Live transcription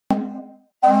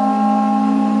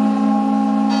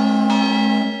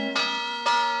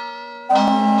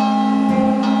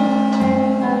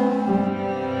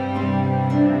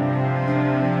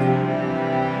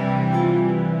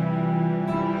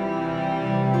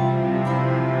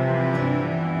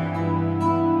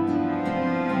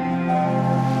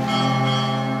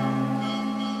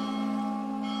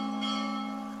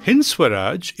Hind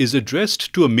Swaraj is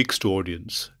addressed to a mixed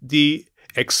audience, the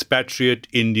expatriate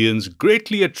Indians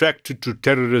greatly attracted to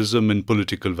terrorism and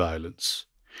political violence,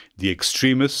 the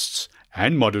extremists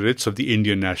and moderates of the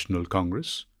Indian National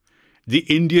Congress, the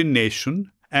Indian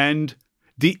nation, and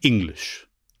the English.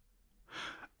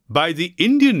 By the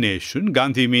Indian nation,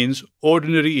 Gandhi means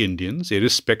ordinary Indians,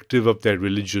 irrespective of their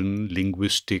religion,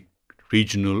 linguistic,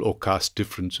 regional, or caste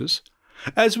differences,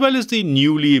 as well as the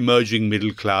newly emerging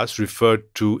middle class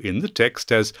referred to in the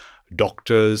text as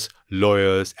doctors,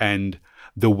 lawyers, and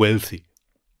the wealthy.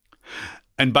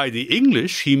 And by the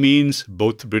English, he means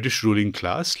both the British ruling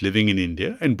class living in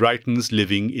India and Britons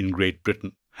living in Great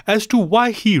Britain. As to why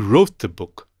he wrote the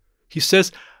book, he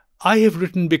says, "I have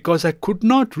written because I could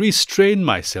not restrain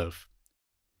myself."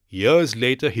 Years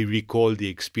later, he recalled the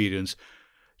experience.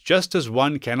 Just as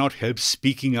one cannot help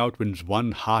speaking out when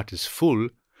one's heart is full,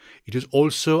 it is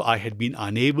also I had been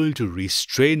unable to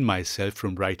restrain myself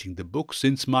from writing the book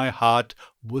since my heart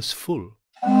was full.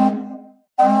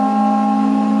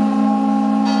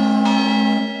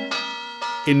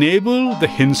 Enable the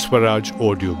Hind Swaraj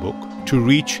audiobook to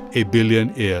reach 1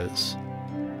 billion ears.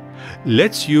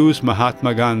 Let's use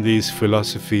Mahatma Gandhi's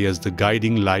philosophy as the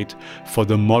guiding light for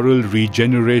the moral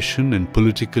regeneration and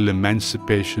political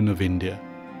emancipation of India.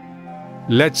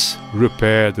 Let's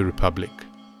repair the Republic.